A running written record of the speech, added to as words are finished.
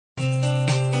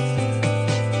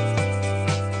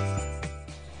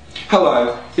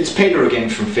Hello, it's Peter again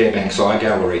from Fairbanks Eye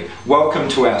Gallery. Welcome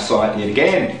to our site yet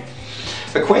again.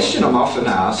 A question I'm often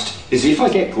asked is, if I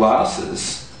get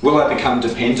glasses, will I become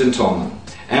dependent on them?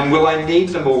 And will I need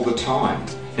them all the time?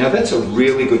 Now that's a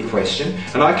really good question,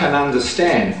 and I can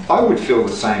understand. I would feel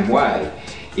the same way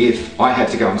if I had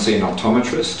to go and see an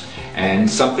optometrist and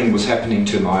something was happening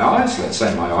to my eyes. Let's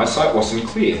say my eyesight wasn't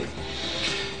clear.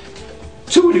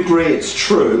 To a degree it's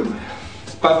true,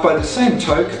 but by the same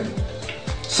token,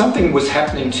 something was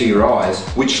happening to your eyes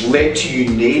which led to you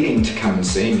needing to come and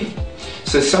see me.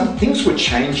 So some things were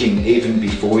changing even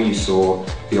before you saw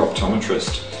the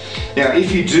optometrist. Now,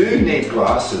 if you do need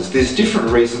glasses, there's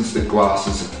different reasons that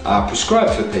glasses are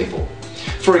prescribed for people.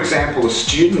 For example, a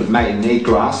student may need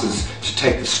glasses to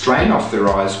take the strain off their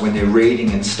eyes when they're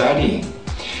reading and studying.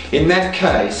 In that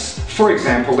case, for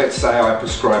example, let's say I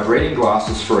prescribe reading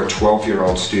glasses for a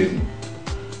 12-year-old student.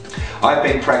 I've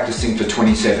been practicing for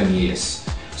 27 years.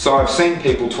 So I've seen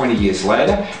people 20 years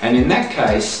later, and in that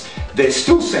case, they're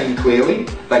still seeing clearly,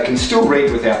 they can still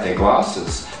read without their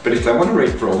glasses, but if they want to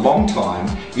read for a long time,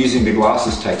 using the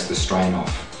glasses takes the strain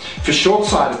off. For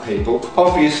short-sighted people,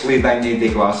 obviously they need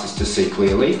their glasses to see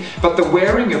clearly, but the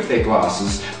wearing of their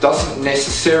glasses doesn't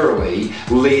necessarily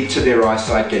lead to their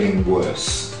eyesight getting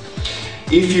worse.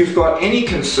 If you've got any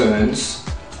concerns,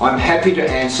 I'm happy to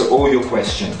answer all your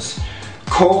questions.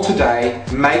 Call today,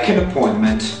 make an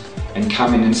appointment, and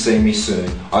come in and see me soon.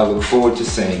 I look forward to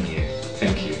seeing you.